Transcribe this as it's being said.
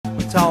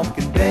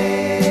talking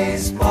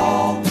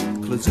baseball.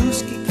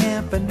 Klazuski,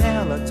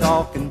 Campanella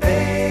talking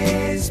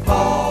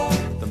baseball.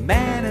 The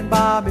man and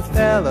Bobby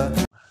Fella.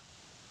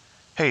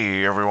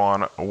 Hey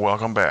everyone,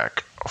 welcome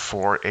back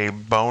for a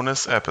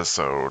bonus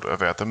episode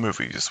of At the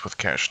Movies with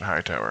Cash and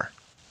Hightower.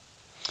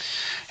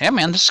 Yeah,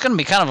 man, this is going to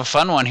be kind of a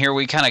fun one here.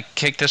 We kind of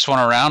kicked this one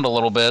around a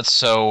little bit,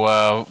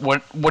 so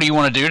what do you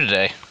want to do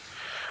today?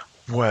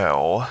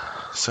 Well,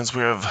 since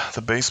we have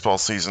the baseball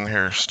season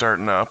here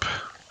starting up,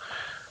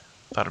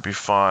 that'd be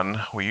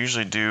fun.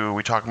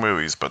 We talk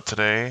movies, but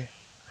today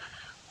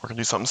we're going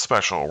to do something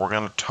special. We're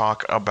going to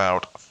talk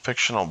about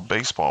fictional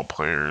baseball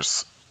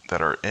players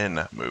that are in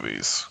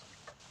movies.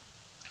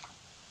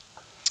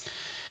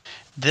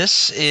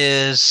 This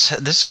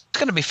is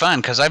going to be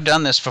fun because I've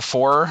done this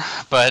before,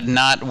 but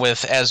not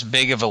with as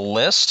big of a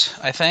list,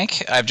 I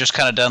think. I've just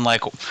kind of done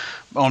like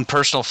own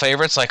personal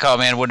favorites, like, oh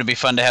man, wouldn't it be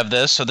fun to have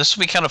this? So this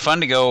will be kind of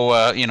fun to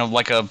go,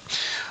 like a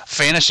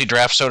fantasy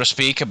draft, so to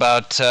speak,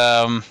 about,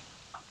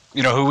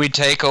 who we'd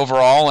take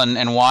overall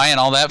and why and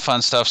all that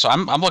fun stuff. So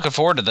I'm looking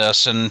forward to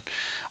this, and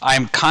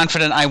I'm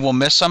confident I will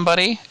miss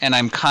somebody, and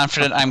I'm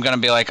confident I'm going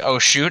to be like, oh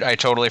shoot, I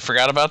totally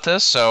forgot about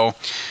this. So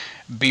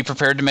be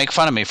prepared to make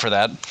fun of me for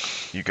that.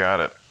 You got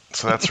it.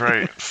 So that's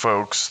right,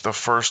 folks. The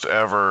first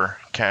ever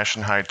Cash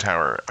and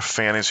Hightower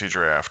fantasy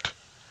draft,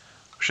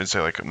 I should say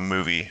like a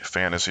movie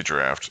fantasy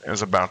draft,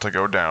 is about to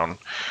go down.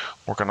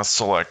 We're going to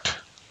select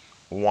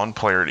one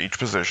player at each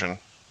position,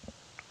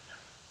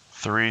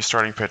 3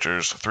 starting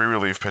pitchers, 3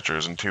 relief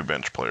pitchers, and 2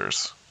 bench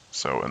players.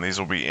 And these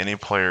will be any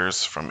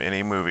players from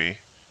any movie,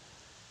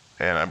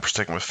 and I'm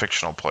sticking with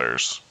fictional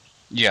players.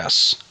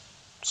 Yes.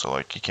 So,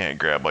 like, you can't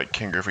grab, like,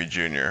 Ken Griffey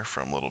Jr.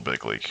 from Little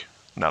Big League.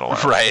 Not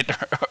allowed. Right.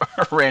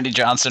 Randy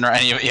Johnson or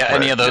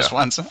any of those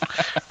ones.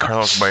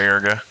 Carlos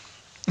Baerga.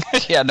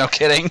 Yeah, no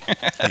kidding.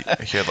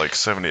 he had, like,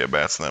 70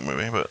 at-bats in that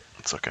movie, but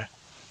it's okay.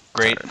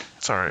 Great.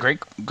 It's all right.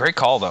 Great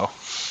call, though.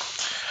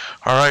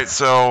 All right,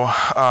 so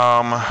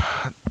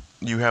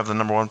you have the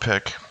number 1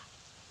 pick,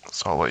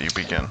 so I'll let you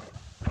begin.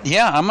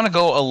 Yeah, I'm gonna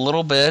go a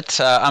little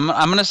bit. I'm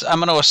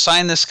gonna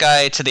assign this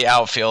guy to the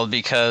outfield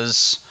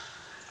because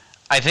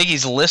I think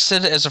he's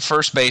listed as a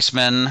first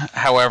baseman.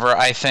 However,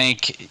 I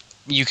think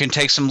you can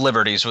take some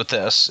liberties with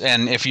this.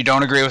 And if you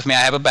don't agree with me, I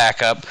have a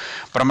backup.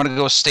 But I'm going to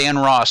go Stan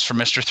Ross for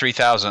Mr.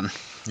 3000.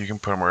 You can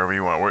put him wherever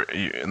you want.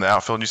 In the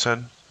outfield, you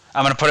said?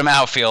 I'm going to put him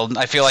outfield.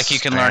 I feel like you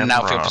can learn an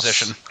outfield Ross.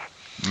 position.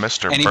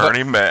 Mr.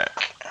 Bernie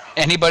Mac.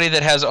 Anybody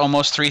that has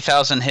almost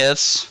 3,000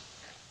 hits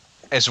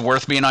is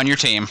worth being on your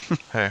team.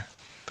 Hey,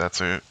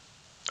 that's a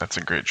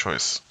great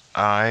choice.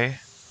 For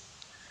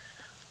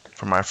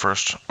my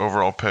first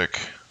overall pick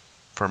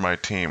for my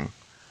team,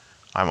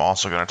 I'm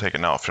also going to take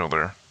an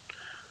outfielder.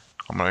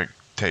 I'm going to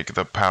take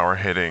the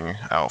power-hitting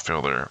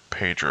outfielder,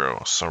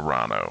 Pedro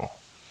Serrano.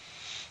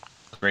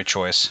 Great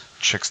choice.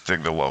 Chicks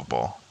dig the love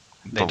ball.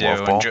 They do.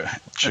 Love ball.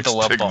 Chicks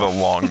dig the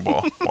long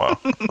ball. Wow.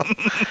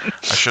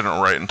 I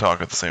shouldn't write and talk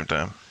at the same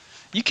time.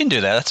 You can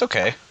do that. That's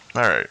okay.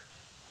 All right.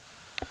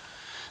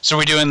 So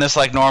we're doing this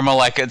like normal,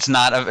 like he's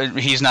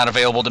not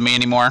available to me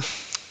anymore?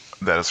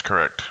 That is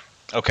correct.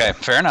 Okay,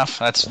 fair enough.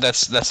 That's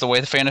the way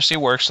the fantasy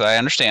works. I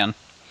understand.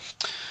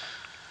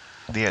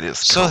 That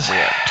is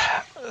correct.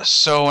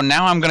 So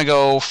now I'm going to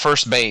go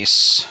first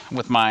base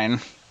with mine.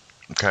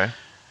 Okay.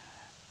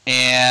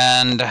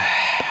 And I'm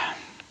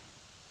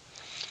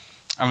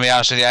going to be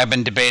honest with you, I've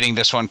been debating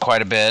this one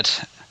quite a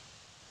bit.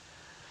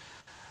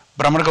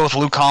 But I'm going to go with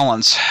Luke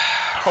Collins.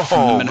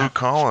 Luke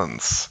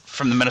Collins.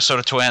 From the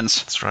Minnesota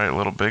Twins. That's right,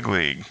 Little Big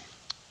League.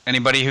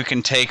 Anybody who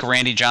can take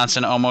Randy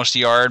Johnson almost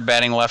yard,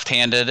 batting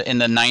left-handed in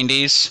the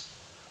 90s,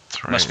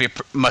 that's right.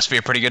 must be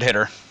a pretty good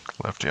hitter.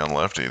 Lefty on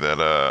lefty.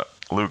 That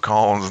Luke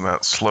Collins and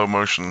that slow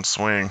motion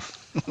swing.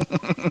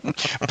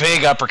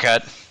 Big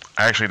uppercut.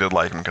 I actually did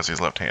like him because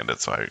he's left-handed,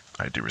 so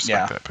I do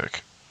respect that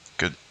pick.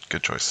 Good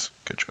choice.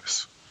 Good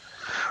choice.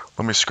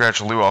 Let me scratch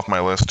Lou off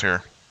my list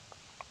here.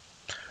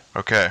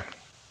 Okay.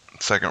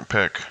 Second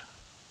pick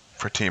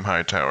for Team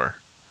Hightower.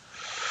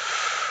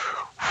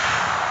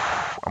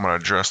 I'm going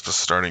to address the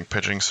starting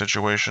pitching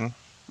situation.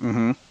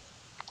 Mm-hmm.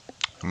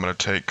 I'm going to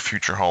take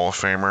future Hall of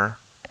Famer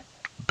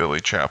Billy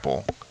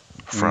Chappell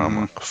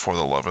from For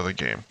the Love of the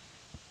Game.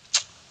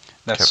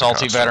 That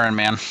salty veteran,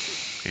 man.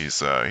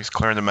 He's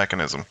clearing the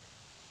mechanism.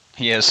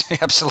 He is,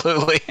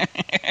 absolutely.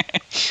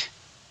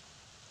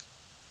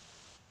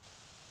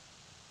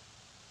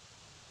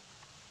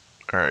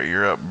 All right,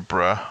 you're up,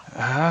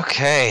 bruh.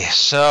 Okay,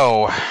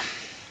 so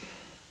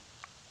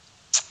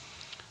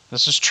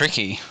this is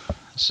tricky.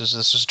 This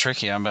is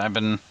tricky. I've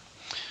been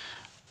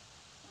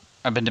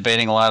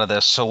debating a lot of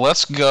this. So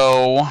let's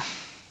go.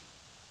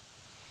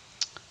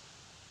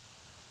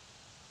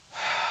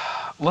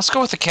 Let's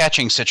go with the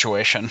catching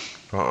situation.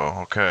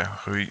 Uh-oh, okay.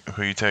 Who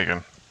you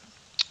taking?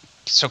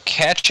 So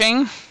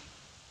catching,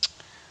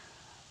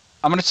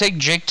 I'm going to take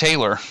Jake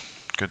Taylor.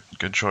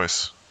 Good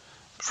choice.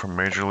 From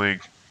Major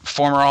League.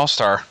 Former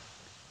All-Star.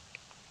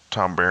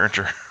 Tom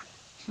Berenger.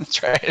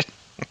 That's right.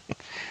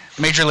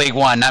 Major League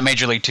 1, not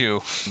Major League 2.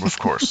 Of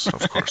course.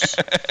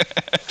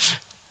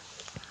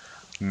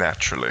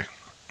 Naturally.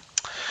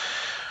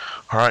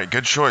 All right,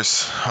 good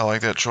choice. I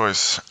like that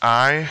choice.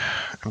 I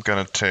am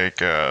going to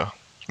take, I'm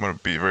going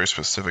to be very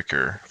specific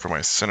here for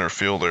my center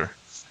fielder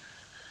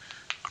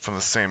from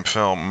the same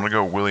film. I'm going to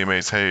go Willie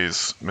Mays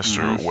Hayes,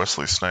 Mr.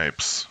 Wesley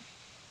Snipes.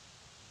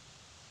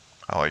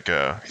 I like,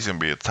 he's going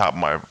to be at top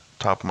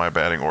of my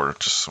batting order.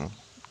 Just some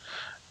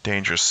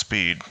dangerous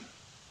speed.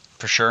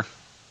 For sure.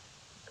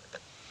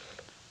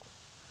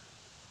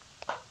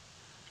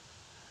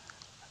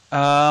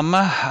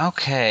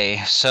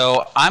 Okay,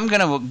 so I'm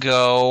going to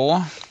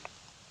go...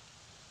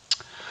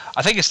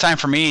 I think it's time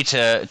for me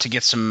to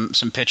get some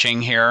pitching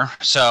here.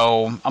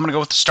 So I'm going to go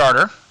with the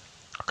starter.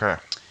 Okay.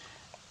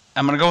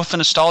 I'm going to go with the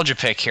nostalgia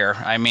pick here.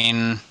 I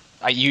mean,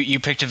 you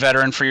picked a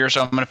veteran for yours,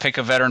 so I'm going to pick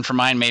a veteran for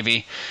mine.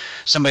 Maybe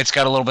somebody that's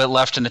got a little bit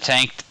left in the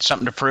tank,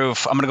 something to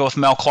prove. I'm going to go with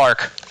Mel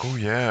Clark. Oh,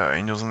 yeah,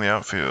 Angels in the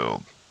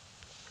outfield.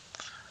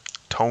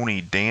 Tony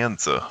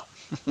Danza.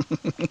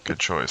 Good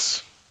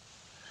choice.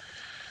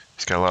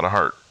 He's got a lot of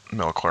heart,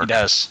 Mel Clark. He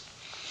does.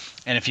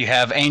 And if you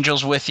have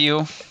Angels with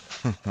you...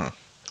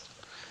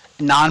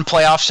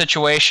 non-playoff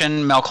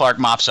situation, Mel Clark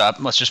mops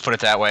up. Let's just put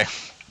it that way.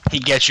 He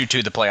gets you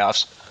to the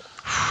playoffs.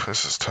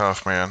 This is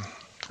tough, man.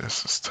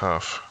 This is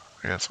tough.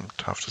 We got some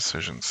tough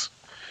decisions.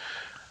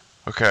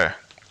 Okay,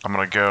 I'm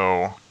gonna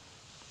go.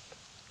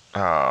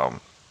 I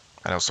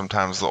know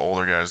sometimes the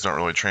older guys don't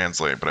really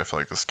translate, but I feel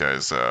like this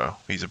guy's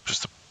he's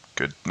just a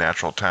good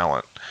natural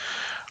talent.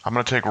 I'm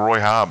gonna take Roy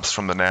Hobbs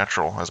from The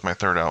Natural as my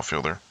third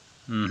outfielder.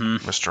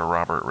 Mr.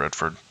 Robert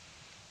Redford.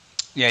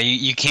 Yeah,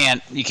 you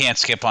can't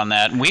skip on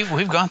that.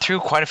 We've gone through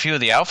quite a few of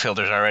the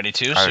outfielders already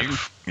too. So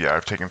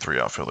I've taken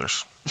 3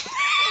 outfielders.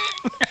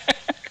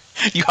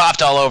 You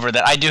hopped all over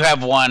that. I do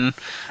have one.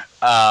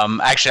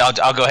 Actually,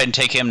 I'll go ahead and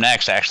take him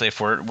next. Actually, if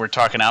we're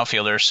talking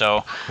outfielders,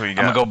 so I'm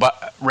gonna go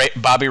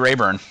Bobby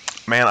Rayburn.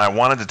 Man, I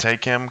wanted to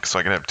take him so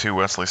I could have 2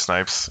 Wesley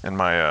Snipes in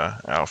my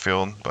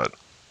outfield, but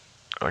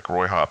like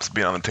Roy Hobbs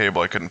being on the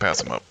table, I couldn't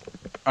pass him up.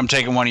 I'm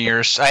taking one of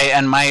yours.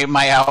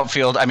 My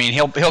outfield. I mean,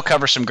 he'll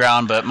cover some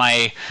ground, but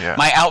my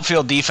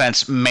outfield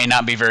defense may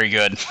not be very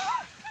good.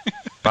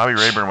 Bobby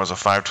Rayburn was a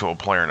 5-tool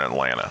player in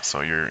Atlanta,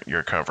 so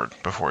you're covered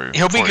before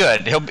he'll be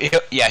good.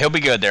 He'll be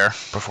good there.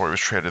 Before he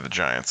was traded to the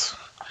Giants.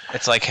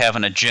 It's like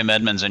having a Jim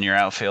Edmonds in your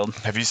outfield.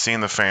 Have you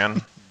seen The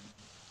Fan?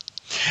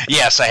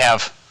 Yes, I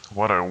have.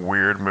 What a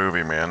weird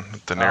movie, man.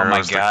 De Oh my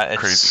Niro's God, the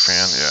crazy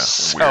fan. Yeah,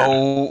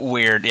 so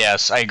weird.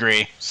 Yes, I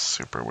agree.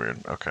 Super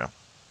weird. Okay.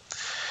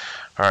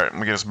 All right, let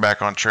me get us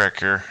back on track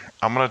here.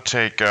 I'm gonna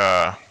take.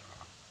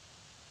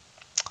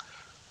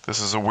 This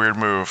is a weird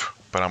move,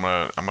 but I'm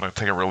gonna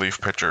take a relief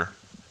pitcher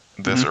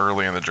this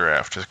early in the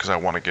draft just because I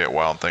want to get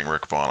Wild Thing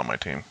Rick Vaughn on my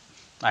team.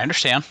 I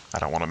understand. I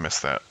don't want to miss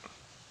that.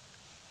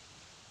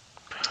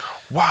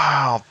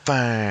 Wild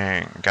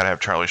Thing. Gotta have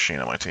Charlie Sheen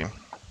on my team.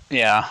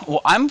 Yeah.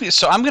 Well, I'm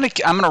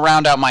gonna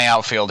round out my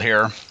outfield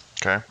here.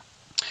 Okay.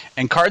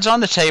 And cards on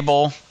the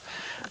table.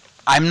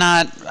 I'm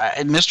not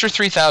Mr.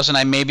 3000.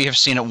 I maybe have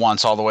seen it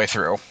once all the way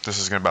through. This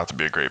is about to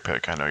be a great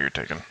pick. I know you're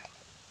taking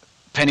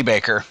Penny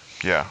Baker.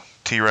 Yeah,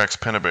 T-Rex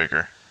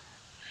Pennebaker.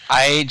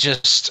 I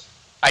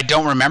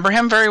don't remember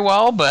him very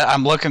well, but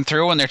I'm looking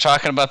through when they're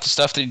talking about the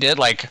stuff that he did.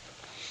 Like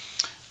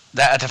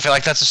that, I feel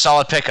like that's a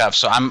solid pickup.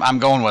 So I'm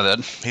going with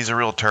it. He's a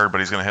real turd,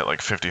 but he's gonna hit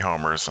like 50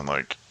 homers and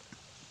like,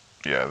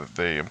 yeah,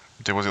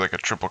 was he like a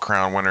Triple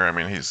Crown winner? I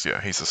mean, he's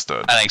a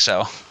stud. I think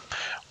so.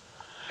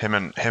 Him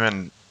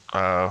and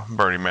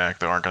Bernie Mac,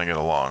 they aren't gonna get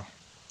along.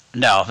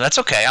 No, that's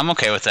okay. I'm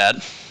okay with that.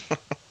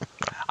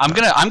 I'm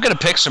gonna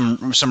pick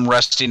some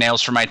rusty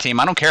nails for my team.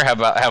 I don't care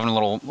about having a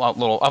little.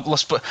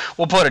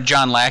 We'll put a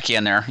John Lackey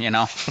in there. You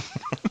know.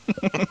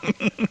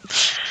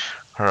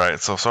 All right.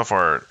 So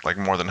far, like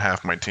more than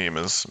half my team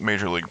is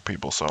major league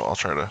people. So I'm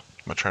gonna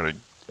try to.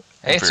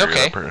 Hey, it's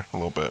okay. Up here a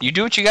little bit. You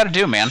do what you got to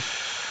do, man.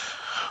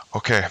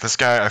 Okay, this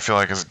guy I feel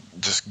like has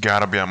just got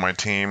to be on my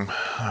team.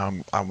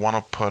 I want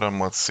to put him.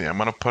 Let's see. I'm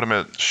gonna put him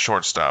at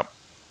shortstop.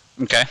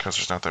 Okay. Because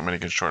there's not that many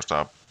good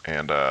shortstop,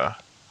 and I'm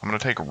gonna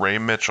take Ray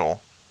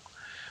Mitchell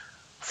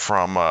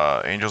from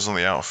Angels in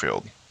the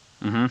Outfield.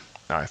 Mm-hmm.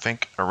 Now I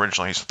think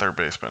originally he's a third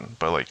baseman,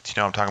 but like, do you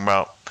know what I'm talking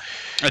about?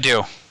 I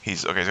do.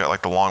 He's got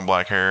like the long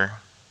black hair.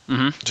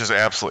 Mm-hmm. Just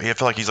absolutely. I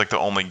feel like he's like the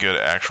only good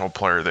actual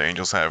player the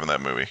Angels have in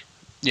that movie.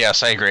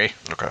 Yes, I agree.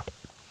 Okay.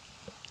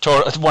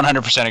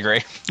 100%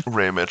 agree.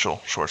 Ray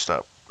Mitchell,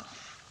 shortstop.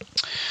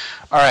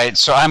 All right,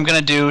 so I'm going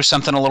to do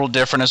something a little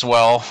different as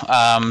well.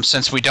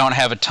 Since we don't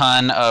have a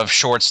ton of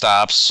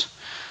shortstops,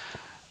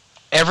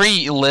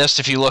 every list,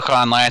 if you look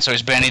online, so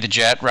it's Benny the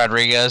Jet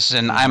Rodriguez,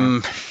 and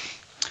I'm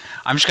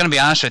just going to be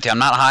honest with you. I'm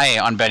not high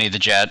on Benny the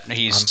Jet.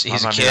 He's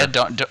a kid.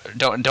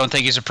 Don't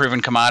think he's a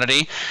proven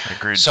commodity.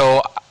 Agreed.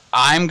 So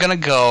I'm going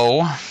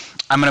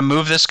to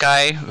move this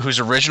guy whose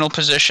original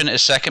position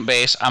is second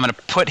base. I'm going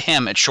to put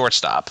him at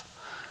shortstop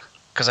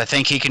because I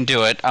think he can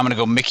do it. I'm going to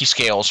go Mickey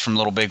Scales from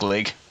Little Big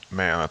League.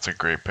 Man, that's a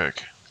great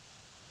pick.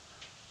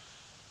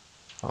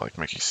 I like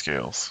Mickey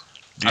Scales.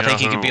 I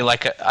think he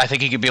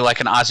could be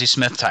like an Ozzie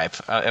Smith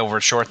type over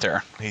at short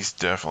there. He's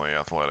definitely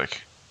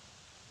athletic.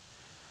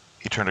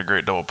 He turned a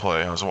great double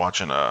play. I was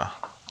watching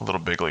a little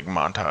big league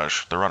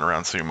montage. The run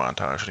around through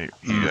montage, and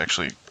he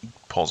actually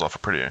pulls off a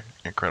pretty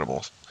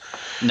incredible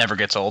Never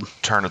gets old.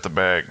 turn at the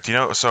bag. Do you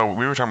know? So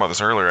we were talking about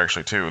this earlier,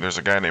 actually, too. There's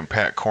a guy named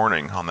Pat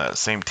Corning on that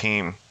same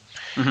team,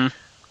 and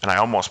I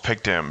almost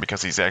picked him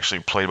because he's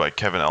actually played by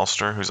Kevin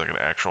Elster, who's like an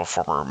actual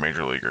former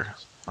major leaguer.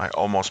 I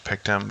almost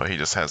picked him, but he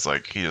just has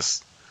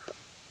he's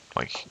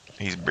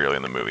barely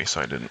in the movie,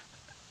 so I didn't.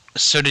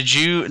 So did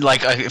you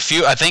like a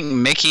few? I think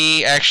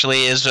Mickey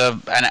actually is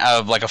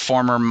like a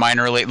former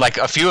minor league. Like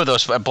a few of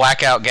those.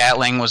 Blackout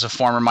Gatling was a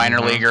former minor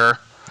leaguer.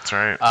 That's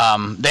right.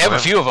 They have a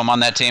few of them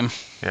on that team.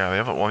 Yeah, they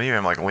have. Well,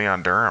 even like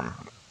Leon Durham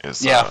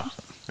is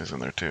in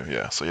there too.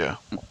 Yeah. So yeah,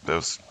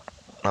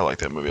 I like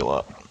that movie a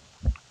lot.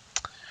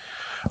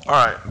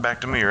 All right,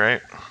 back to me,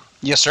 right?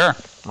 Yes, sir.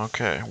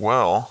 Okay.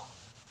 Well,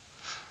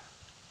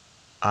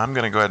 I'm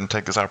gonna go ahead and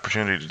take this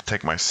opportunity to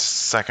take my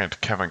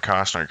second Kevin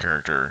Costner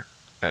character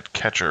at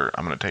catcher.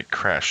 I'm gonna take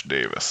Crash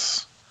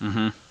Davis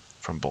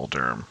from Bull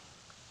Durham.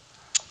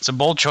 It's a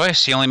bold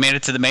choice. He only made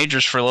it to the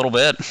majors for a little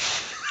bit.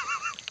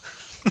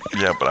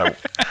 Yeah, but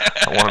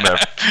I wanted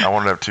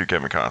to have two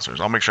Kevin Costners.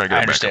 I'll make sure I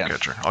get a backup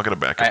catcher. I'll get a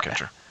backup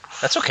catcher.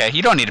 That's okay.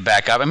 You don't need a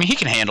backup. I mean, he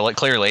can handle it,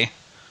 clearly.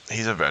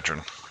 He's a veteran.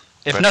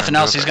 If nothing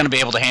else, he's going to be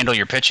able to handle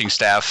your pitching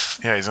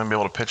staff. Yeah, he's going to be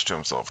able to pitch to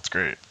himself. It's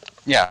great.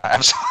 Yeah,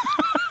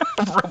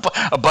 absolutely.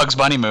 A Bugs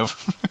Bunny move.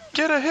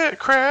 Get a hit,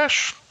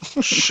 Crash.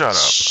 Shut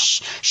up.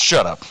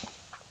 Shut up.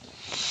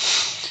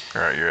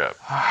 All right, you're up.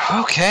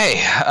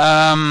 Okay.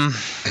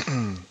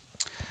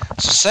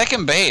 So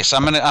second base.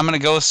 I'm gonna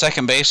go with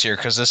second base here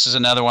because this is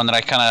another one that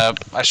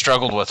I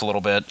struggled with a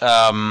little bit.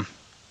 Let's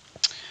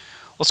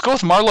go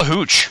with Marla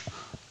Hooch.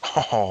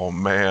 Oh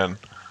man,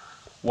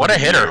 what a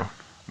hitter!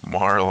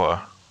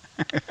 Marla.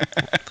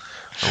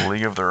 A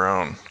league of their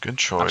own. Good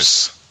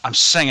choice. I'm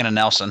singing a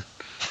Nelson.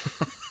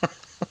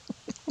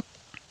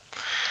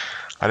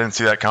 I didn't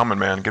see that coming,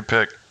 man. Good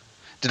pick.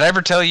 Did I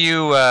ever tell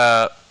you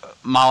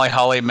Molly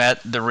Holly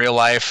met the real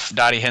life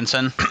Dottie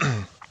Hinson?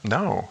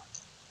 No.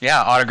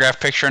 Yeah,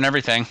 autographed picture and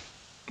everything.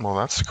 Well,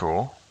 that's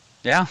cool.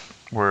 Yeah.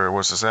 Where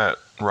was this at?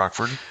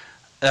 Rockford?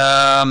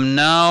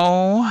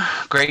 No.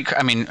 Great.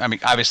 I mean,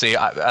 obviously,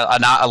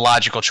 not a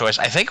logical choice.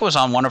 I think it was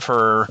on one of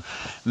her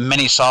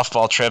many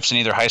softball trips in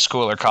either high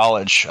school or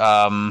college.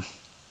 I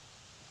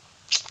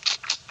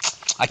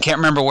can't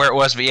remember where it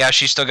was, but yeah,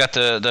 she still got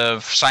the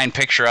signed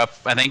picture up,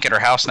 I think, at her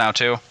house now,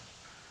 too.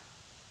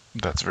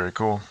 That's very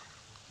cool.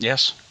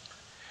 Yes.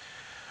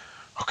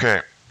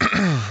 Okay.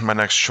 My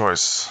next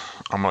choice.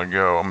 I'm going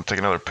to take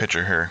another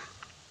pitcher here.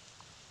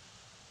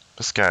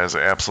 This guy is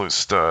an absolute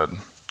stud.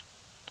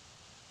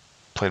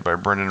 Played by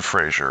Brendan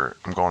Fraser.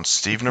 I'm going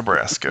Steve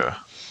Nebraska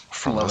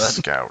from The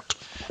Scout.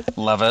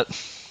 Love it.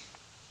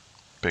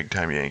 Big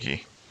time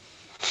Yankee.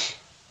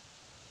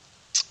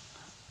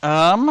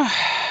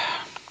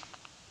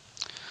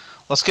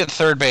 Let's get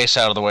third base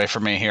out of the way for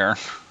me here.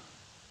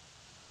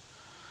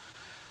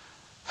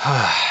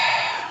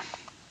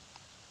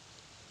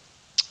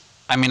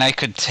 I mean, I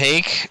could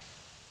take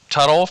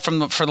Tuttle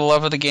for the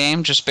love of the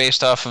game, just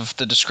based off of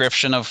the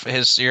description of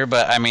his year,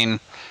 but I mean,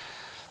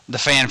 the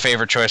fan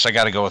favorite choice, I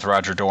got to go with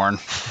Roger Dorn.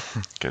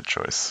 Good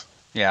choice.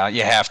 Yeah,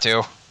 you have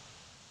to.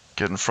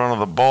 Get in front of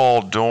the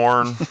ball,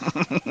 Dorn.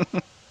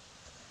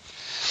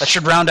 That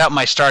should round out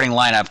my starting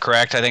lineup,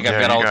 correct? I think I've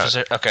got all the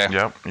positions. Okay.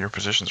 Yep, your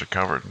positions are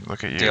covered.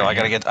 Look at you. Deal. I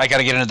gotta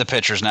get into the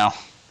pitchers now.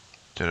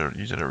 You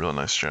did a really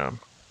nice job.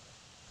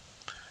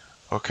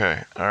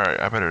 Okay, all right.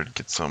 I better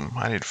get some.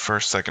 I need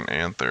first, second,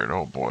 and third.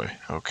 Oh boy.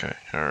 Okay,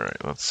 all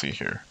right. Let's see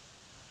here.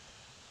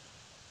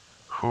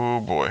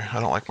 Oh boy, I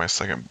don't like my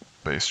second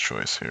base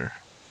choice here.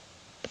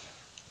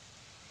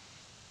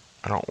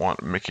 I don't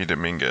want Mickey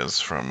Dominguez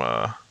from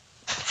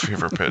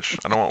Fever Pitch.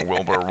 I don't want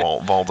Wilbur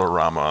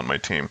Valderrama on my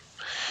team.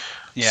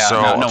 Yeah,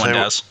 so no one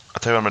does. I'll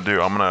tell you what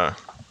I'm gonna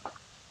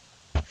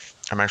do.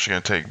 I'm actually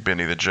gonna take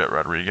Benny the Jet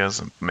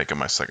Rodriguez and make him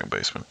my second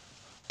baseman.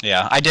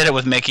 Yeah, I did it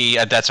with Mickey.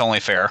 That's only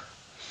fair.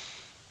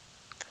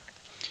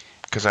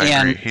 Because I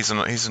agree, he's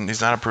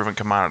not a proven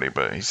commodity,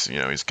 but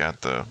he's got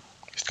the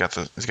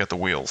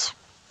wheels.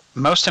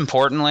 Most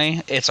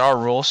importantly, it's our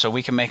rule, so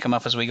we can make them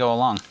up as we go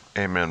along.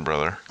 Amen,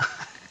 brother.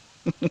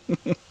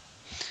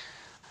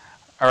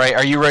 All right,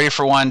 are you ready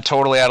for one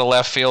totally out of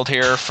left field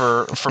here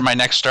for my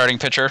next starting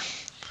pitcher?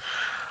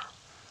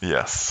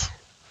 Yes.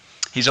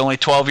 He's only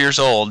 12 years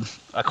old,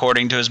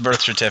 according to his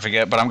birth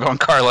certificate, but I'm going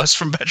Carlos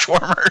from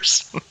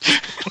Benchwarmers.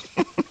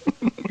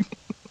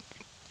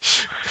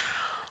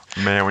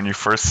 Man, when you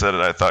first said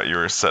it, I thought you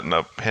were setting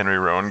up Henry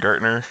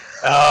Rowengartner.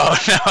 Oh,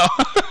 no.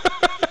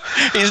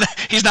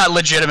 He's not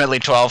legitimately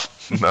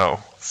 12. No,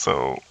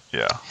 so,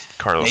 yeah.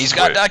 Carlos. He's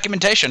got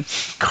documentation.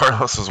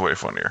 Carlos is way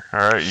funnier. All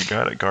right, you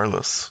got it,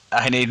 Carlos.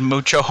 I need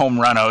mucho home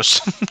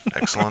runos.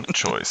 Excellent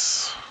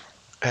choice.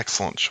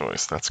 Excellent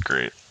choice. That's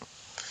great.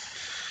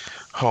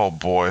 Oh,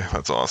 boy.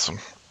 That's awesome.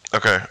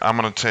 Okay, I'm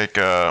going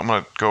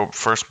to go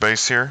first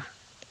base here.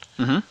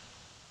 Mm-hmm.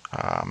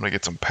 I'm going to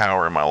get some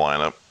power in my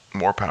lineup.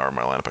 More power in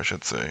my lineup, I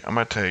should say. I'm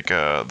going to take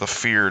the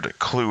feared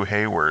Clu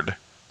Hayward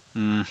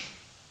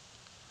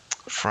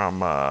from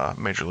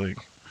Major League.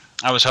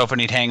 I was hoping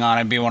he'd hang on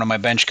and be one of my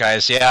bench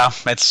guys. Yeah,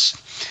 it's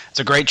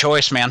a great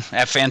choice, man.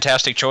 A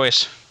fantastic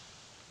choice.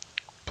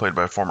 Played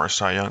by former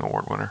Cy Young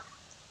Award winner.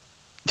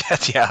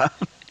 Yeah.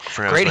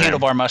 Great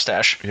handlebar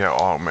mustache. Yeah,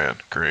 oh man,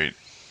 great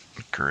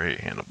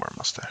handlebar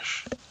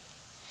mustache.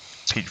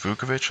 Pete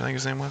Vukovich, I think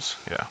his name was.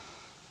 Yeah.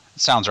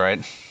 Sounds right.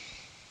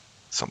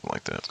 Something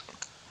like that.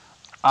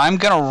 I'm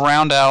going to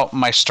round out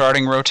my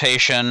starting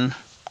rotation.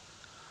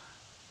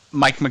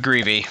 Mike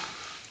McGreevy.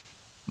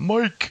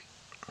 Mike.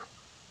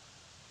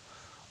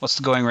 What's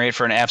the going rate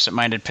for an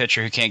absent-minded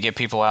pitcher who can't get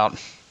people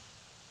out?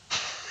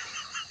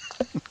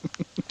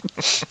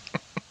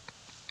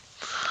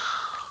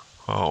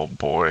 Oh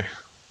boy.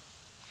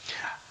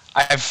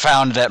 I've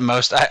found that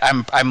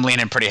I'm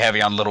leaning pretty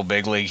heavy on Little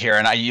Big League here,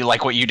 and you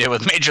like what you did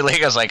with Major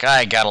League. I was like,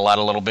 I got a lot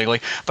of Little Big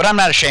League, but I'm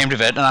not ashamed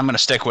of it, and I'm going to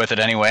stick with it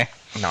anyway.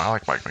 No, I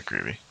like Mike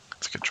McGreevy.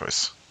 It's a good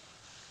choice.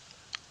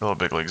 Little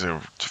Big League's a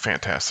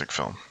fantastic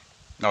film.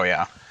 Oh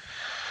yeah.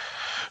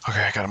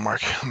 Okay, I gotta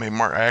mark. Let me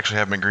mark. I actually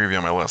have McGreevy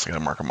on my list. I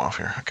gotta mark him off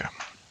here. Okay.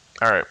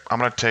 All right. I'm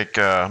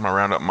gonna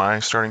round up my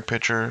starting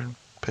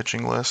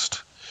pitching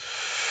list.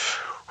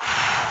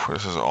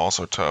 This is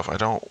also tough.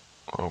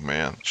 Oh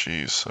man,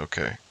 jeez.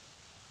 Okay.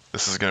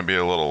 This is gonna be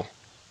a little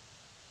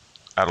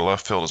out of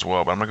left field as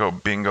well, but I'm gonna go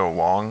Bingo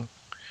Long,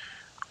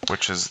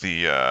 which is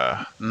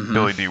the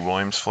Billy D.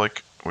 Williams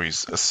flick, where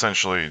he's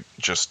essentially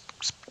just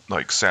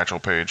like Satchel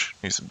Paige.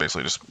 He's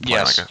basically just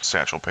playing like a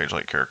Satchel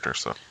Paige-like character.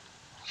 So.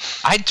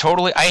 I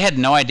had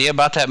no idea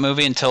about that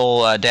movie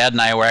until Dad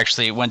and I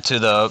went to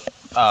the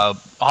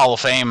Hall of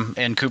Fame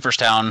in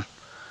Cooperstown.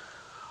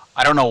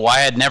 I don't know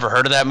why I'd never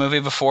heard of that movie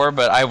before,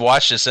 but I've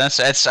watched it since.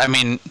 It's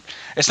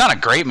not a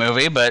great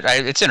movie, but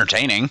it's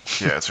entertaining.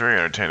 Yeah, it's very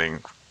entertaining.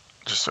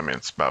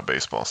 It's about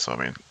baseball,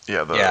 so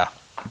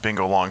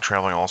Bingo Long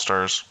Traveling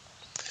All-Stars.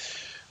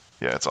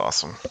 Yeah, it's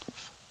awesome.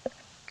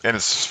 And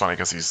it's just funny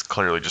because he's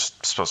clearly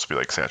just supposed to be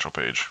like Satchel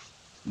Paige.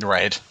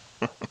 Right.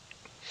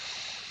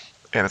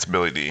 And it's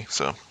Billy D,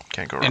 so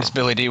can't go wrong. And it's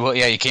Billy D. Well,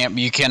 yeah,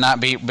 you cannot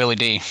beat Billy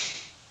D.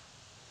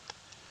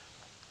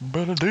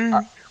 Billy D.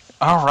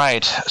 All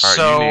right.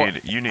 So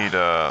you need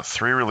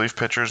 3 relief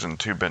pitchers and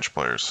 2 bench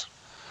players.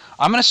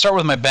 I'm going to start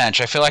with my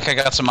bench. I feel like I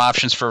got some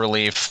options for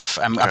relief.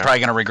 I'm probably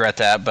going to regret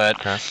that,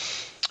 but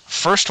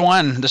first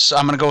one,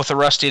 I'm going to go with the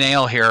rusty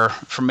nail here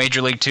from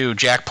Major League 2,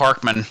 Jack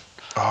Parkman.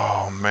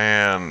 Oh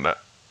man,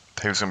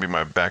 he was going to be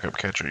my backup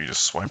catcher. You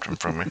just swiped him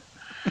from me.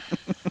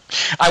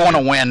 I want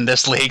to win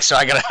this league, so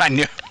I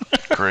knew.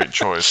 Great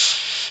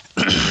choice.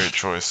 Great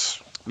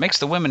choice. Makes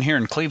the women here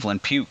in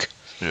Cleveland puke.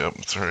 Yep,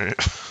 that's right.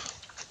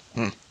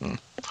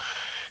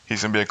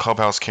 He's going to be a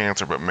clubhouse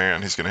cancer, but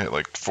man, he's going to hit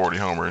like 40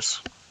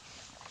 homers.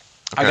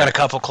 Okay. I got a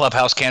couple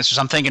clubhouse cancers.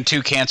 I'm thinking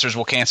 2 cancers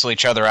will cancel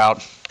each other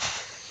out.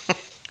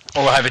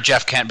 Or we'll have a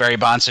Jeff Kent, Barry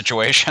Bonds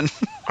situation.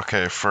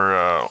 Okay,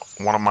 for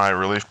one of my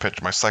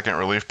my second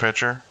relief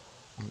pitcher,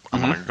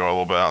 I'm going to go a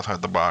little bit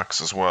outside the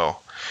box as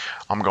well.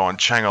 I'm going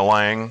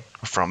Chang-a-Lang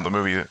from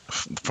the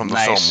film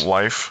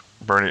Life,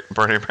 Bernie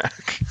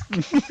Mac.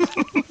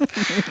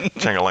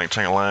 Chang-a-Lang,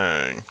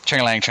 Chang-a-Lang.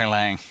 Chang-a-Lang,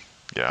 Chang-a-Lang.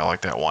 Yeah, I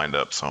like that wind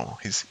up, so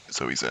he's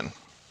in.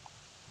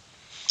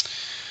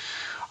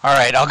 All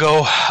right, I'll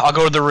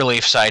go to the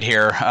relief side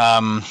here.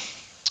 I'm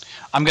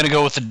going to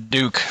go with the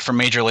Duke from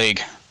Major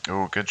League.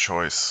 Oh, good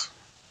choice.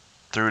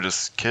 Threw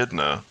this kid in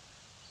a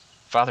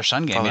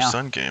father-son game.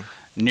 Father-son game.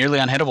 Nearly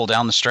unhittable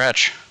down the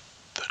stretch.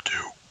 The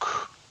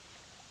Duke.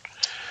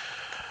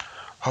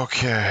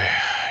 Okay,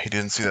 he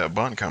didn't see that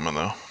bunt coming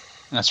though.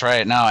 That's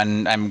right. No,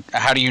 and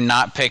how do you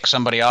not pick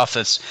somebody off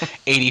that's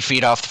 80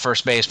 feet off the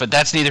first base? But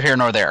that's neither here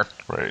nor there.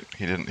 Right.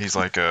 He didn't. He's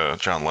like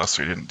John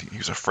Lester. He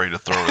was afraid to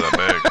throw over that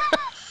bag.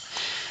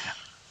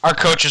 Our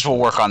coaches will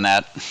work on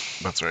that.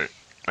 That's right.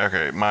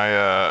 Okay,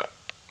 my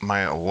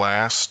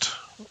last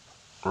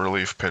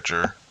relief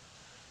pitcher.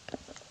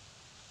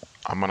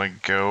 I'm gonna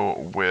go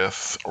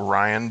with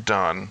Ryan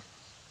Dunn,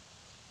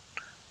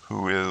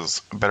 who is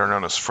better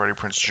known as Freddie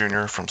Prinze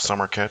Jr. from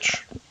Summer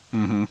Catch.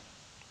 Mm-hmm.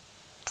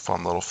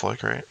 Fun little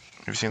flick, right?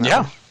 Have you seen that?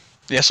 Yeah. one?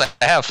 Yes, I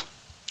have.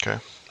 Okay.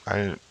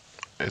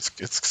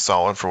 It's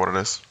solid for what it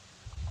is.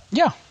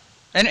 Yeah.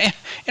 And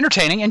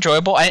entertaining,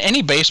 enjoyable.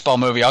 Any baseball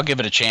movie, I'll give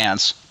it a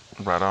chance.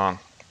 Right on.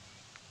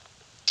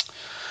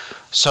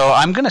 So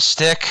I'm gonna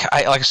stick.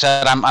 Like I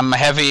said, I'm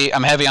heavy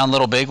on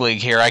Little Big League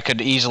here. I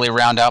could easily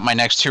round out my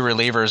next 2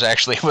 relievers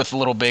actually with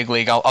Little Big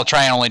League. I'll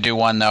try and only do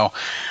one though.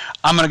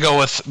 I'm gonna go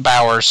with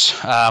Bowers.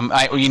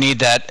 You need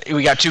that.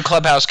 We got 2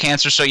 clubhouse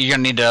cancers, so you're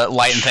gonna need to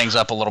lighten things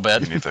up a little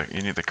bit.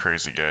 You need the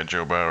crazy guy,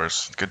 Joe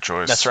Bowers. Good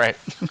choice. That's right.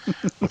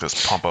 With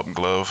his pump up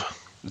glove.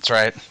 That's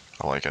right.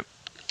 I like it.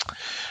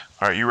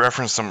 All right, you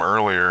referenced him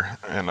earlier,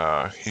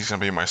 and he's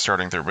gonna be my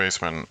starting third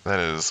baseman. That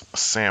is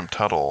Sam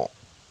Tuttle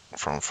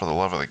from For the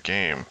Love of the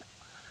Game.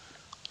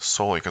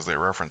 Solely because they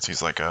reference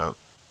he's like a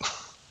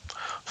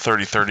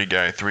 30-30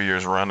 guy, 3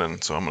 years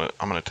running. So I'm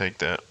gonna take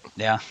that.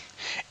 Yeah.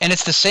 And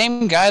it's the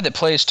same guy that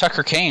plays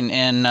Tucker Kane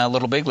in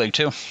Little Big League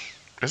too.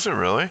 Is it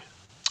really?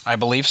 I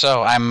believe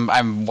so.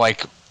 I'm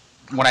like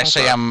when I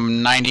say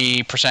I'm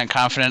 90%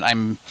 confident,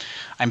 I'm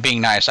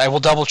being nice. I will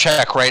double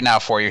check right now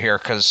for you here,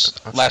 because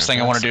last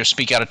thing I want to do is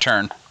speak out of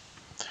turn.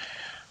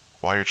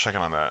 While you're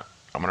checking on that,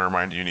 I'm going to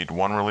remind you need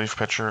 1 relief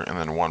pitcher and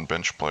then 1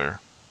 bench player.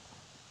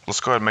 Let's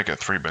go ahead and make it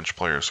 3 bench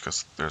players,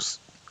 because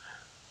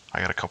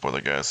I got a couple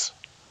other guys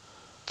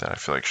that I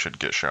feel like should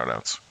get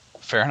shout-outs.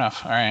 Fair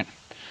enough. All right.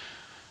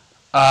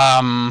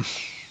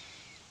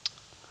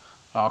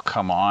 Oh,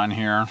 come on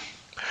here.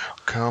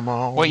 Come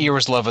on. What year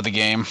was Love of the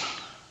Game?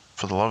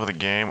 For the love of the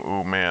game,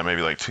 ooh man,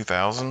 maybe like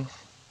 2000.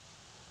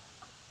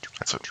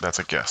 That's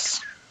a guess.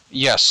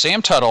 Yes,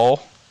 Sam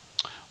Tuttle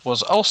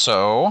was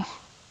also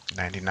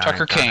 99.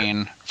 Tucker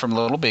Kane from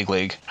Little Big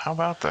League. How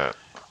about that?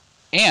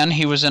 And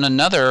he was in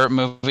another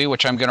movie,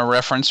 which I'm going to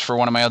reference for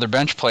one of my other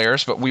bench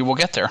players, but we will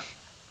get there.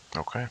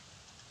 Okay.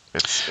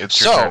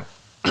 It's your turn.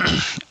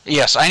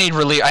 Yes, I need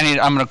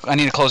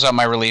to close out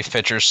my relief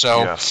pitchers. So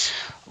yes.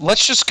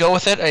 Let's just go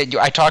with it.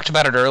 I talked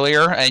about it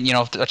earlier, and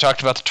I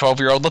talked about the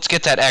 12-year-old. Let's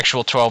get that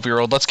actual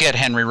 12-year-old. Let's get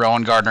Henry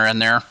Rowan Gardner in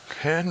there.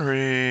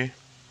 Henry,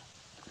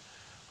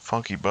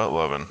 funky butt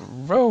loving.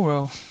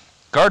 Row.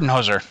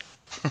 Gardenhoser.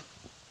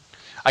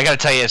 I got to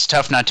tell you, it's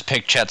tough not to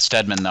pick Chet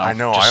Steadman, though. I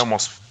know. I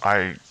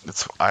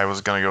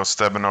was gonna go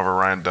Steadman over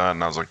Ryan Dunn,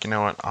 and I was like, you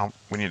know what?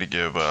 We need to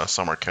give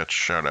Summer Catch a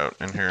shout out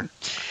in here.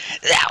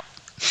 Yeah.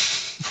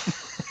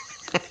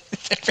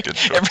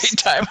 Every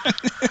time.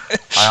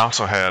 I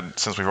also had,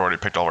 since we've already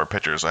picked all of our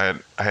pitchers, I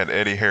had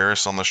Eddie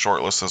Harris on the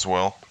short list as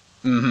well.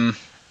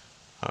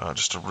 Mm-hmm.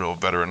 Just a real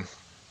veteran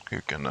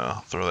who can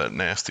throw that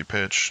nasty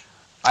pitch.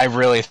 I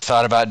really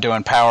thought about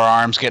doing power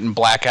arms, getting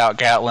Blackout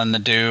Gatlin, the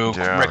Duke,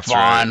 Rick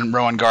Vaughn, right.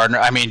 Rowan Gardner.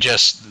 I mean,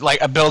 just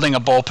like building a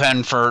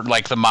bullpen for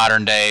like the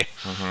modern day.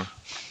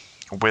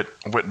 Mm-hmm.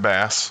 Whit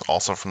Bass,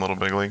 also from Little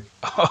Big League.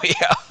 Oh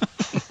yeah.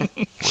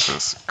 With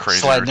his crazy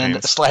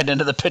slide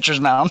into the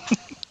pitcher's mound.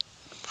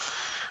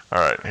 All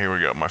right, here we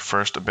go. My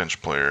first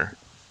bench player.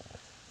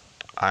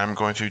 I'm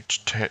going to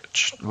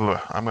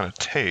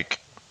take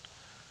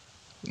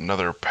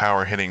another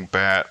power hitting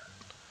bat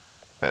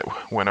that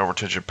went over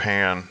to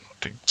Japan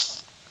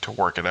to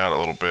work it out a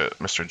little bit.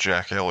 Mr.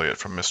 Jack Elliott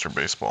from Mr.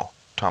 Baseball.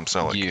 Tom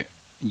Selleck.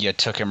 You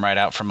took him right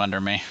out from under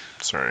me.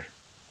 Sorry.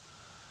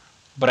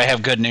 But I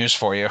have good news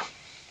for you.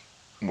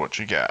 What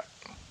you got?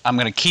 I'm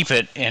going to keep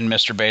it in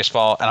Mr.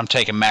 Baseball, and I'm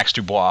taking Max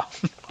Dubois.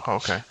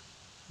 Okay.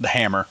 The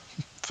Hammer.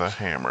 The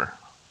Hammer.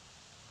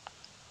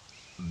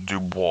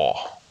 Dubois.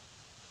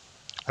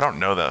 I don't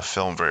know that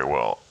film very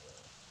well.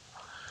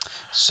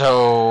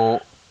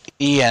 So,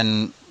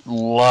 Ian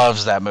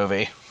loves that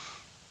movie.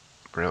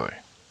 Really?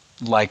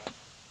 Like,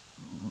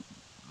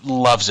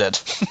 loves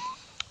it.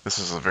 This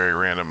is a very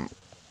random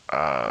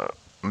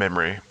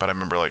memory, but I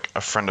remember like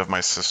a friend of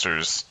my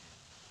sister's,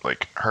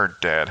 like her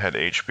dad had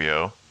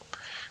HBO,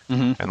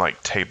 and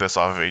like taped this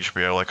off of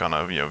HBO like on a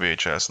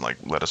VHS and like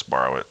let us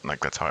borrow it, and like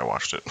that's how I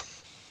watched it.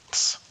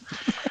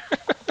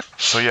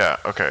 So yeah,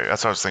 okay,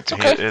 that's what I was thinking.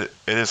 Okay.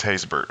 It is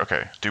Haysbert.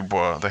 Okay,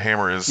 Dubois. The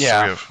Hammer is.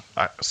 Yeah.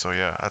 So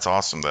yeah, that's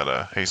awesome that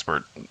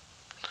Haysbert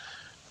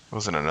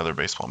was in another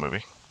baseball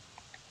movie.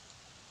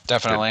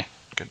 Definitely.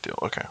 Good deal.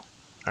 Okay.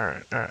 All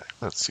right.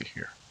 Let's see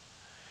here.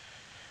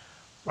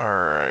 All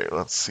right.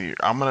 Let's see.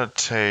 I'm gonna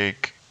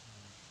take.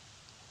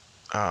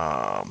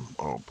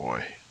 Oh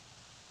boy.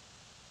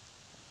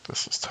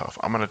 This is tough.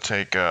 I'm gonna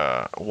take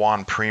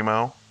Juan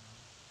Primo.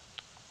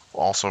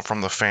 Also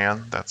from The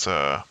Fan. That's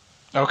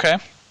Okay.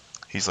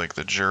 He's like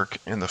the jerk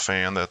in The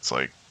Fan that's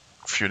like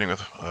feuding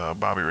with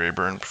Bobby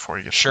Rayburn before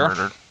he gets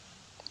murdered.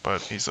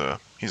 But he's a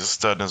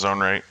stud in his own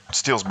right.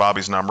 Steals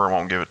Bobby's number and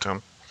won't give it to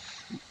him.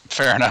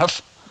 Fair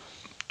enough.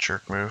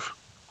 Jerk move.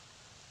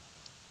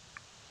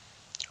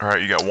 All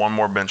right, you got one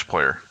more bench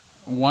player.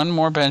 One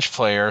more bench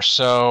player.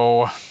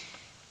 So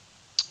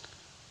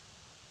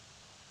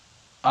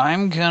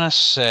I'm gonna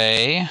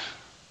say.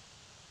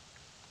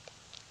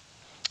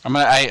 I'm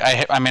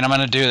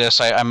gonna do this.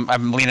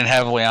 I'm leaning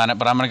heavily on it,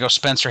 but I'm gonna go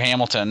Spencer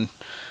Hamilton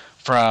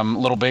from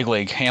Little Big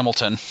League.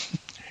 Hamilton,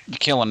 you're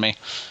killing me.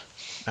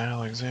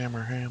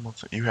 Alexander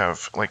Hamilton. You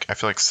have like I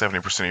feel like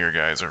 70% of your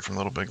guys are from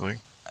Little Big League.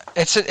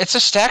 It's a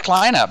stacked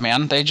lineup,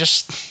 man. They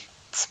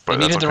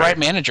needed the right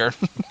manager.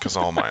 Because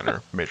all mine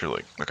are Major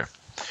League. Okay.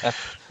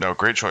 No,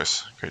 great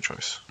choice. Great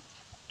choice.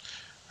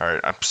 All right,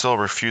 I'm still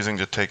refusing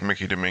to take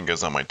Mickey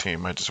Dominguez on my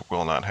team. I just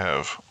will not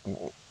have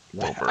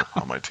Wilbur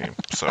on my team.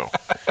 So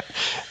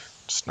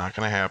it's not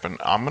going to happen.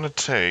 I'm going to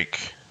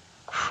take.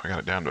 I got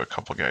it down to a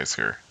couple guys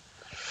here.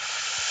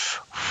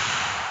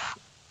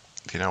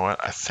 You know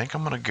what? I think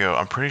I'm going to go.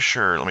 I'm pretty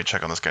sure. Let me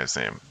check on this guy's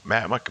name.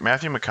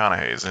 Matthew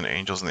McConaughey is in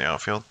Angels in the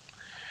Outfield.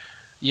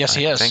 Yes,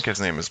 he is. I think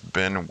his name is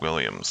Ben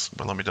Williams,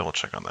 but let me double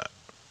check on that.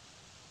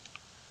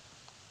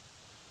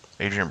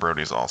 Adrian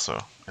Brody's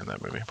also in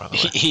that movie, by the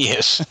way. He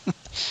is.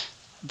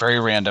 Very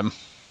random.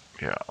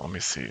 Yeah, let me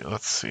see.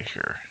 Let's see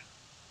here.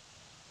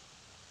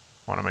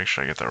 I want to make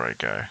sure I get the right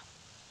guy.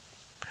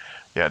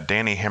 Yeah,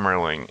 Danny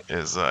Himmerling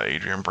is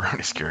Adrian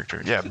Brody's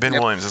character. Yeah, Ben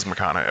Williams is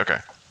McConaughey. Okay,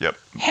 yep.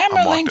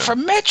 Himmerling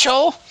from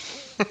Mitchell.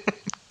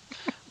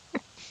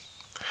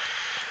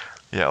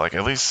 Yeah, like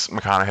at least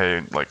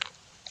McConaughey like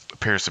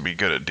appears to be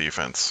good at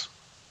defense.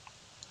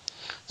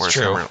 Whereas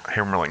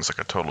Himmerling's like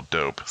a total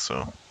dope.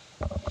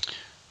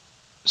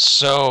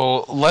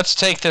 So let's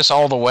take this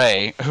all the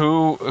way.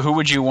 Who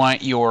would you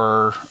want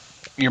your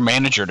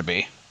manager to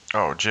be?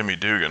 Oh, Jimmy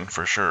Dugan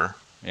for sure.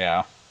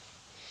 Yeah.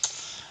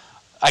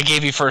 I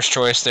gave you first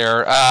choice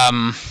there. I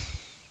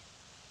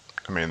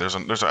mean, I feel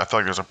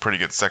like there's a pretty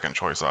good second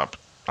choice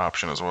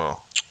option as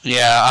well.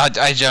 Yeah,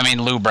 I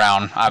mean Lou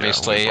Brown,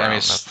 obviously. Yeah, Lou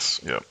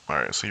Brown, yep. All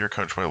right, so you're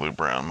coached by Lou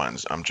Brown.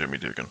 I'm Jimmy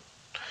Dugan.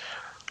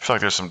 I feel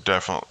like there's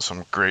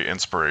some great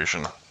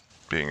inspiration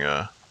being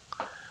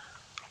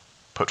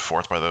put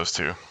forth by those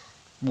two.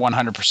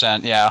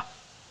 100%, yeah.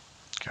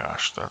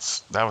 Gosh,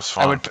 that was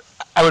fun.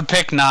 I would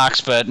pick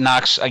Knox, but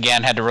Knox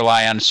again had to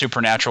rely on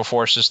supernatural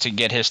forces to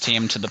get his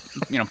team to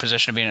the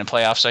position of being in the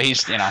playoffs. So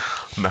he's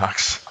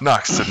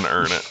Knox didn't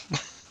earn it.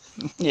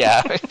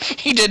 Yeah,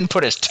 he didn't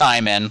put his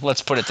time in.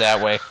 Let's put it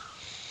that way.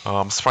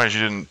 I'm surprised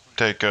you didn't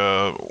take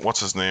what's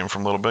his name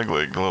from Little Big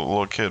League, the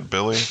little kid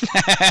Billy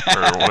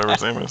or whatever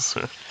his name is.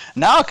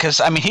 No,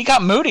 because I mean he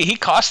got moody. He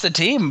cost the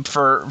team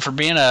for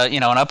being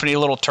an uppity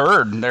little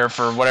turd there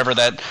for whatever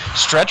that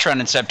stretch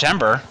run in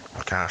September.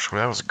 Gosh,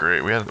 that was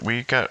great. We had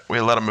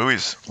a lot of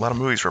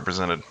movies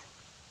represented.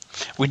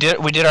 We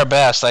did our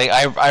best.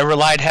 I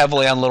relied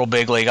heavily on Little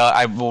Big League.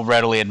 I will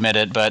readily admit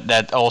it, but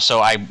that also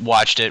I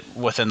watched it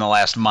within the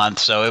last month,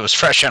 so it was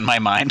fresh on my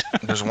mind.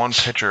 There's one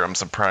pitcher I'm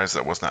surprised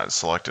that was not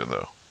selected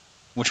though.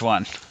 Which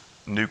one?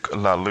 Nuke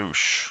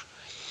LaLoosh.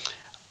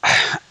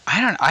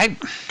 I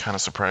kind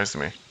of surprised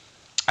me.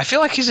 I feel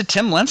like he's a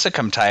Tim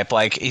Lincecum type.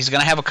 Like he's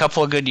gonna have a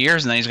couple of good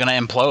years and then he's gonna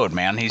implode,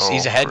 man.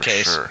 He's a head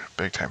case. Sure.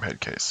 Big time head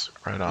case.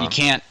 Right on. You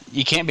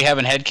can't be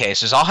having head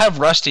cases. I'll have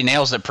rusty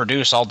nails that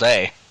produce all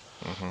day.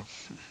 Mm-hmm.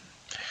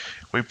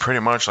 We pretty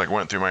much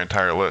went through my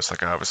entire list.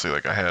 Obviously,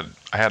 I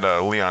had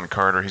Leon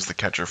Carter. He's the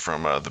catcher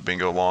from the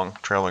Bingo Long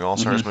Traveling All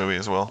Stars movie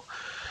as well.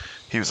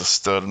 He was a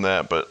stud in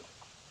that, but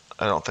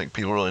I don't think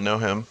people really know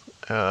him.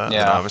 And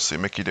obviously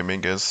Mickey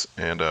Dominguez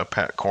and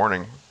Pat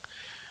Corning.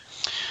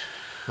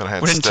 Then I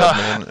had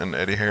Stedman and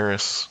Eddie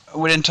Harris.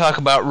 We didn't talk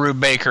about Rube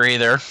Baker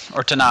either,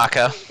 or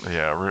Tanaka.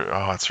 Yeah,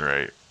 oh, that's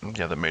right.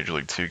 Yeah, the Major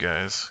League 2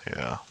 guys.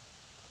 Yeah,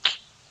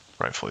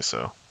 rightfully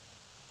so.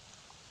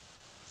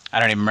 I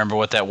don't even remember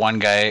what that one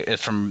guy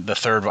is from the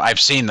third one. I've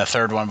seen the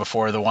third one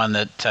before, the one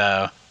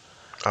that...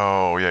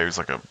 oh, yeah, he's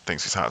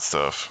thinks he's hot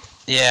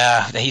stuff.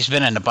 Yeah, he's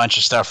been in a bunch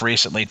of stuff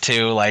recently,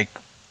 too,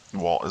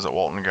 is it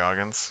Walton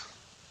Goggins?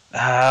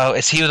 Oh,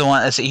 is he the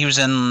one... He was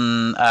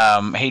in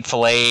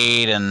Hateful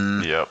Eight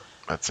and... Yep,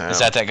 that's him. Is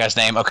that guy's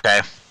name?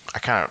 Okay.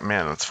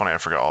 Man, that's funny, I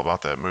forgot all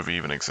about that movie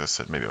even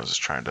existed. Maybe I was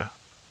just trying to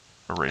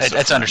erase it.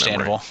 That's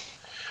understandable.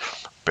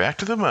 Back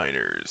to the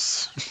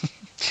minors.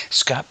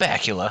 Scott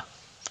Bakula.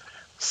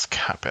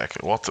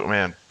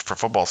 Man, for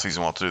football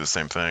season, we'll have to do the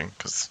same thing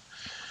because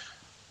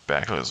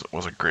Bakula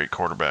was a great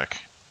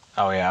quarterback.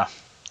 Oh, yeah.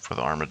 For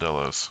the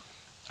Armadillos.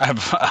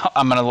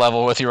 I'm going to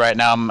level with you right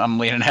now. I'm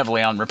leaning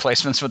heavily on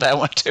replacements with that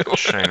one, too.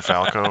 Shane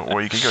Falco.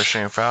 Well, you could go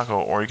Shane Falco,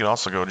 or you could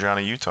also go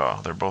Johnny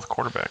Utah. They're both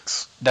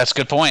quarterbacks. That's a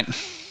good point.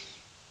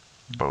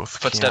 Both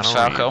Footsteps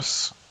Falco.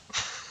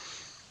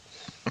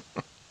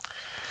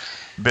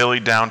 Billy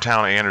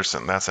Downtown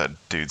Anderson. That's that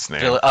dude's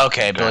name.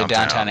 Billy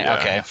Downtown. Yeah.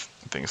 Okay.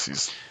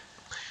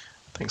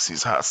 Thinks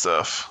he's hot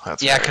stuff.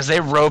 That's yeah, because they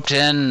roped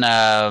in.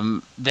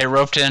 Didn't they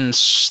rope?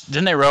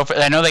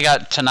 I know they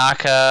got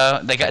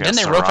Tanaka. Didn't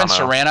they rope in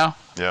Serrano?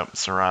 Yep,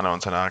 Serrano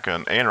and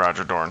Tanaka and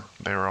Roger Dorn.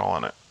 They were all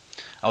in it.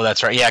 Oh,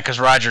 that's right. Yeah, because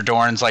Roger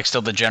Dorn's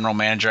still the general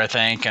manager, I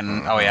think.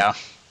 And oh yeah.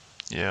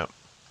 Yep.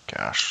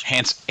 Gosh.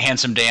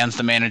 Handsome Dan's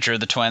the manager of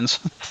the Twins.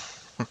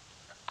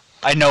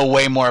 I know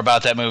way more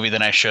about that movie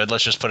than I should.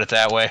 Let's just put it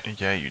that way.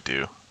 Yeah, you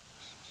do.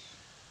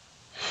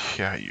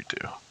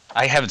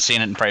 I haven't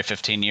seen it in probably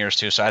 15 years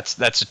too, so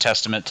that's a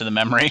testament to the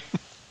memory.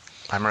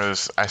 I remember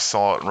this. I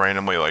saw it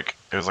randomly,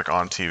 it was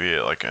on TV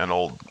at an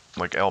old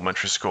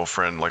elementary school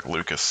friend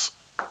Lucas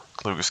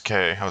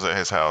K. I was at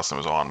his house and it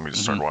was on. We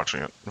just started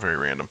watching it. Very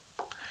random.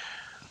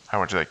 I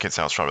went to that kid's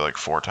house probably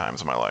 4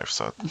 times in my life,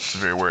 so it's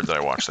very weird that I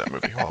watched that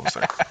movie while I was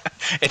there.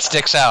 It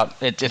sticks out.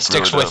 It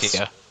sticks really with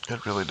you.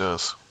 It really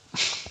does.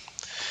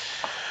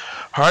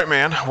 All right,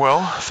 man.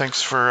 Well,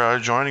 thanks for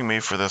joining me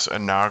for this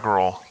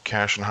inaugural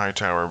Cash and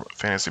Hightower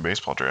Fantasy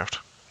Baseball Draft.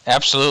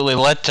 Absolutely.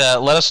 Let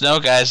us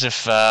know, guys,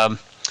 if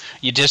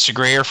you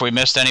disagree or if we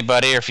missed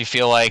anybody or if you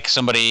feel like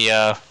somebody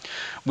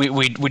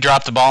we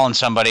dropped the ball on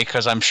somebody,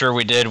 because I'm sure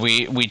we did.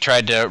 We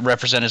tried to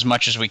represent as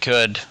much as we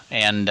could,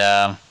 and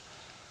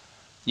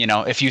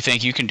if you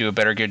think you can do a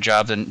good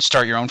job, then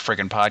start your own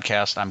friggin'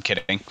 podcast. I'm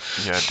kidding.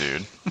 Yeah,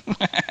 dude.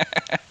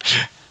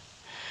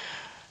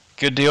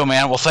 Good deal,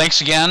 man. Well,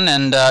 thanks again,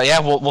 and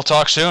we'll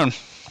talk soon.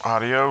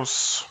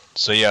 Adios.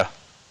 See ya.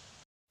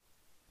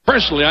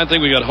 Personally, I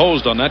think we got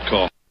hosed on that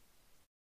call.